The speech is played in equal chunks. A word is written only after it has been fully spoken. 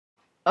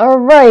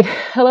Alright,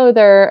 hello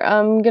there.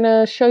 I'm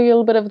gonna show you a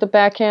little bit of the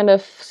back end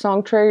of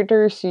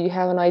Songtradr so you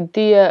have an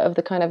idea of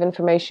the kind of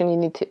information you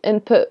need to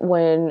input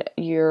when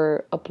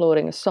you're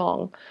uploading a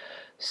song.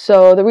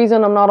 So the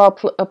reason I'm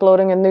not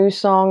uploading a new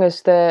song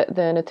is that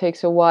then it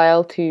takes a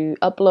while to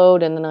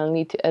upload and then I'll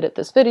need to edit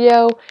this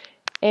video,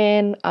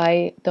 and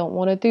I don't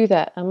want to do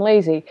that. I'm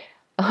lazy.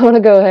 I want to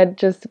go ahead,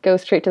 just go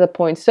straight to the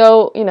point.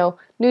 So,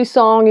 new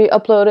song, you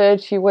upload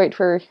it, you wait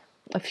for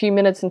a few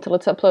minutes until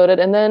it's uploaded,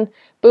 and then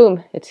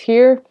boom, it's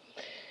here.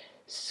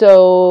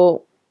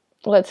 So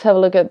let's have a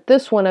look at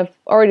this one. I've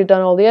already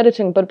done all the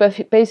editing, but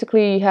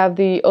basically you have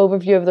the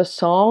overview of the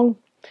song.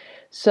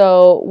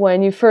 So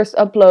when you first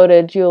upload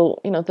it,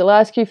 they'll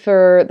ask you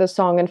for the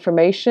song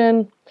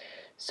information.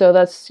 So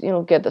that's,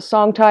 get the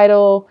song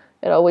title.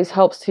 It always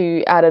helps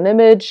to add an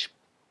image.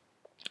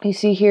 You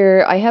see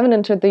here, I haven't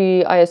entered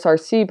the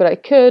ISRC, but I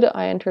could.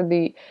 I entered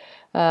the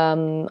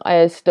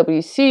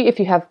ISWC. If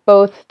you have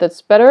both,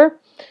 that's better.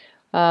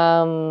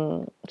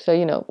 So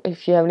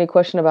if you have any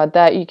question about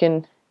that, you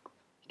can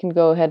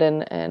go ahead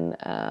and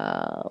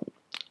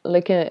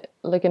look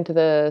into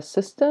the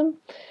system.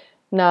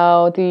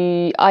 Now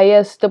the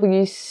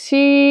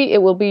ISWC,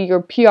 it will be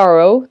your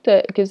PRO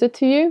that gives it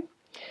to you,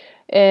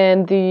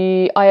 and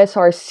the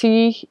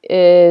ISRC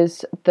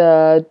is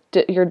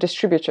your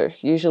distributor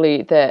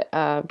usually that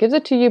gives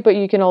it to you, but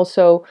you can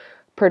also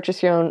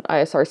purchase your own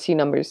ISRC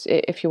numbers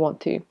if you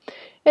want to.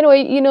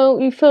 Anyway,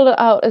 you fill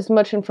out as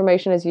much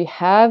information as you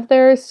have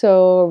there.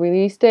 So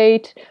release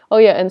date. Oh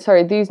yeah, and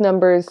sorry, these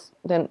numbers,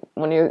 then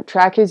when your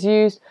track is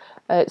used,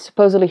 it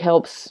supposedly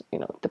helps,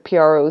 the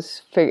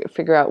PROs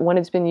figure out when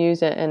it's been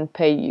used and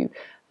pay you.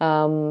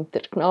 The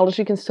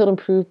technology can still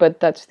improve,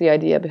 but that's the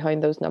idea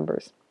behind those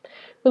numbers.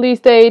 Release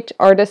date,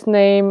 artist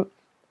name,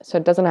 so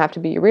it doesn't have to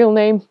be your real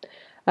name.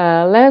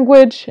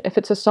 Language, if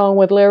it's a song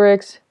with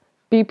lyrics.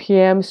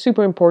 BPM,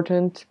 super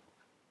important.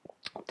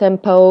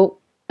 Tempo,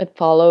 it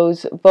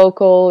follows.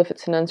 Vocal, if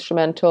it's an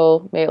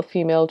instrumental, male,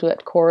 female,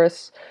 duet,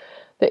 chorus.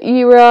 The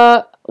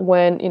era,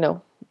 when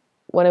it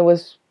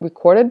was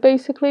recorded,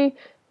 basically,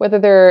 whether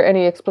there are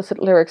any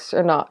explicit lyrics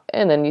or not,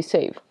 and then you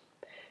save.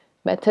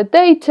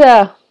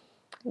 Metadata,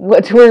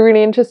 what we're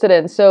really interested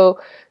in. So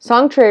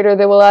Songtradr,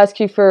 they will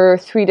ask you for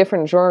 3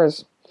 different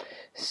genres.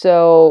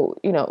 So,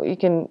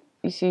 you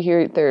see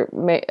here, they're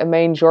a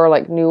main genre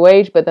like New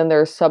Age, but then there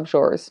are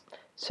subgenres.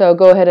 So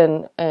go ahead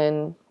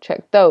and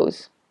check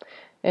those.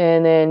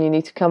 And then you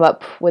need to come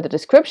up with a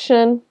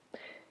description.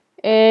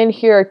 And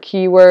here are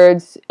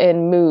keywords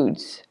and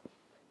moods.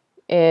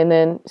 And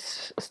then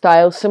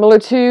style similar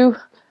to,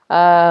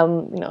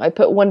 I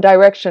put One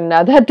Direction.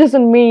 Now that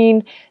doesn't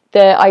mean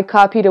that I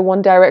copied a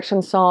One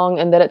Direction song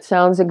and that it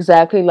sounds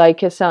exactly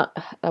like a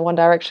One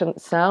Direction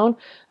sound.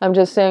 I'm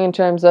just saying in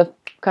terms of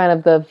kind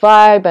of the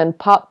vibe and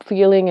pop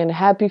feeling and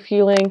happy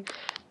feeling,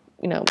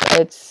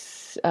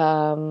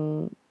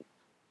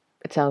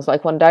 it sounds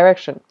like One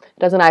Direction. It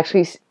doesn't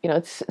actually,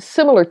 it's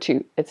similar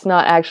to. It's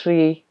not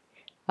actually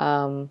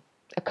a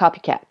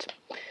copycat.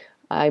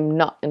 I'm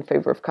not in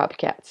favor of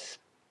copycats.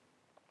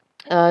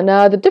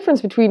 Now, the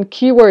difference between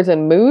keywords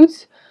and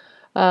moods,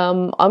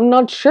 I'm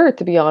not sure,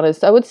 to be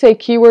honest. I would say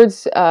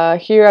keywords,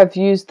 here I've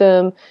used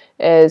them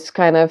as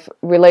kind of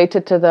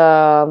related to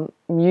the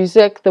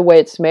music, the way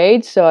it's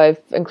made. So I've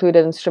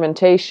included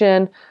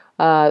instrumentation,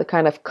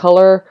 kind of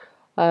color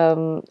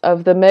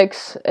of the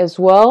mix as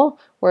well.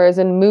 Whereas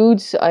in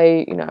moods,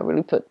 I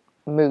really put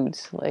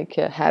moods, like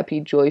happy,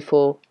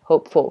 joyful,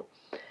 hopeful.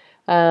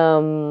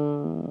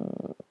 So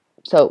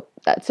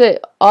that's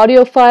it.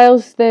 Audio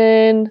files,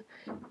 then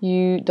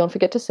you don't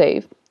forget to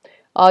save.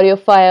 Audio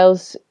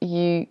files,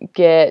 you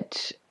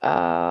get,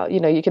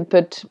 you can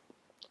put,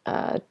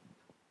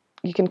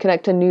 you can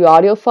connect a new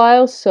audio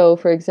file. So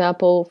for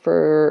example,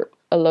 for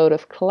a load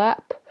of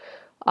clap,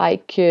 I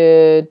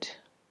could,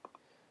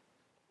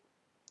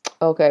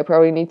 okay, I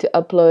probably need to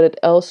upload it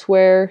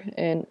elsewhere.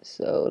 And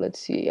so let's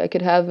see, I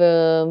could have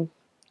an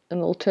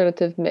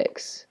alternative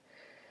mix.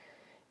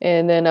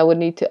 And then I would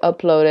need to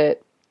upload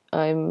it.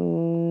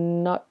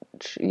 I'm not,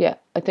 yeah,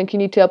 I think you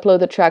need to upload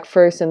the track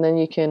first, and then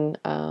you can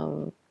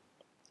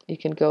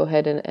go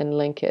ahead and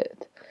link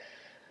it.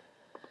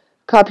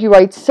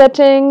 Copyright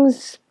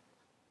settings.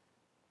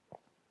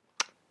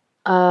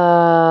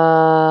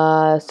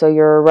 So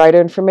your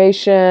writer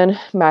information,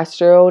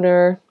 master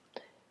owner,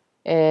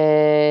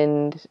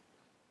 and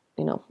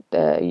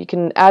you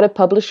can add a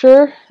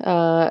publisher.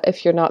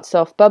 If you're not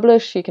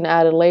self-published, you can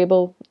add a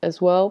label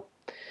as well.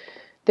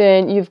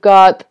 Then you've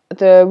got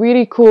the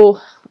really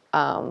cool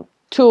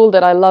tool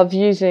that I love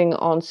using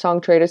on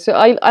Songtradr. So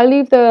I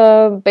leave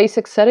the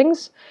basic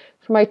settings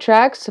for my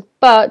tracks,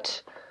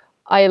 but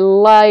I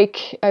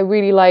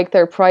really like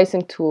their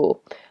pricing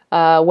tool.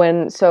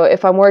 So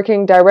if I'm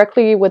working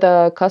directly with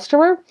a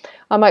customer,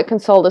 I might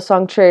consult the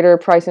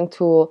Songtradr pricing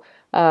tool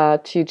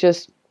to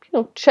just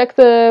check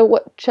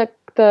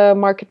the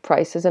market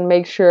prices and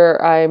make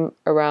sure I'm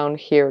around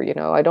here.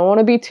 I don't want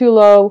to be too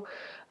low.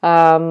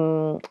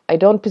 I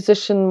don't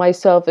position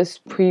myself as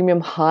premium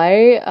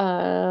high.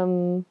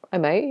 I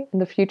might in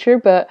the future,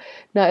 but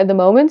not at the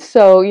moment.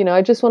 So, you know,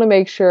 I just want to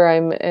make sure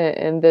I'm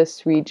in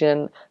this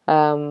region.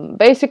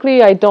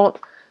 Basically, I don't,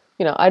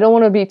 you know, I don't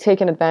want to be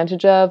taken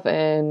advantage of,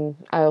 and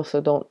I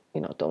also don't,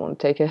 you know, don't want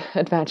to take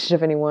advantage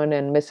of anyone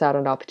and miss out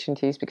on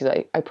opportunities because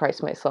I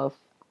price myself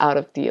out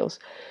of deals.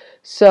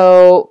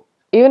 So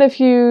even if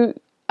you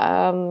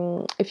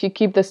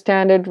keep the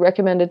standard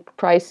recommended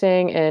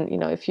pricing, and you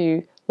know, if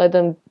you let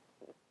them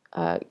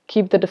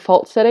keep the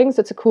default settings,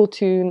 it's a cool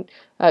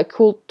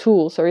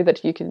tool, sorry,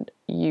 that you can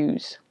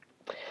use.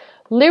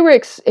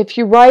 Lyrics, if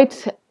you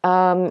write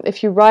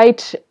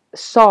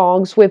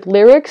songs with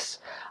lyrics,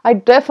 I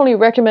definitely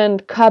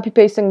recommend copy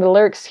pasting the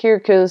lyrics here,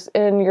 because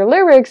in your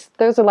lyrics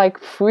those are like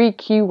free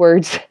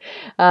keywords.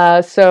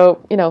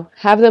 So you know,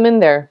 have them in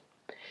there.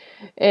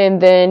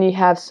 And then you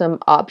have some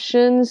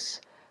options,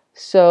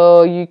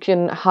 so you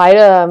can hide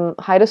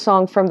a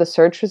song from the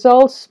search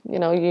results. You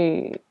know,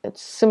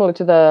 it's similar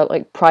to the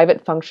like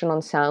private function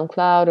on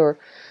SoundCloud, or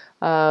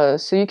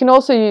so you can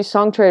also use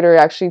Songtradr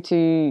actually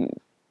to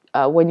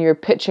when you're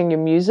pitching your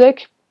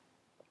music.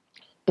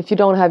 If you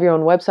don't have your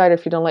own website,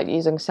 if you don't like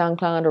using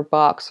SoundCloud or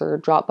Box or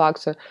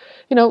Dropbox, or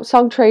you know,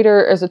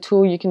 Songtradr is a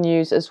tool you can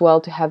use as well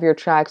to have your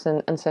tracks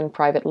and send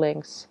private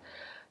links.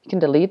 You can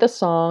delete the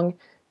song.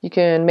 You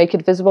can make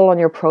it visible on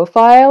your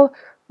profile.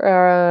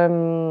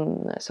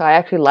 So I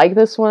actually like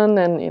this one,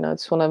 and you know,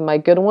 it's one of my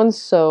good ones,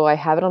 so I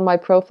have it on my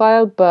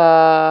profile,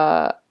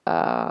 but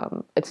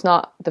it's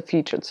not the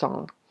featured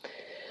song.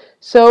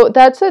 So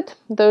that's it.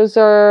 Those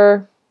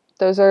are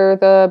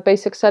the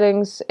basic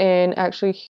settings, and actually